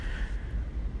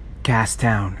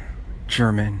Gastown,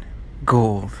 German,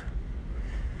 gold.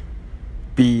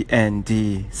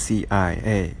 BNDCIA,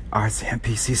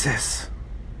 RCMP CSIS.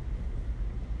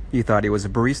 You thought he was a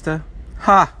barista?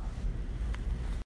 Ha!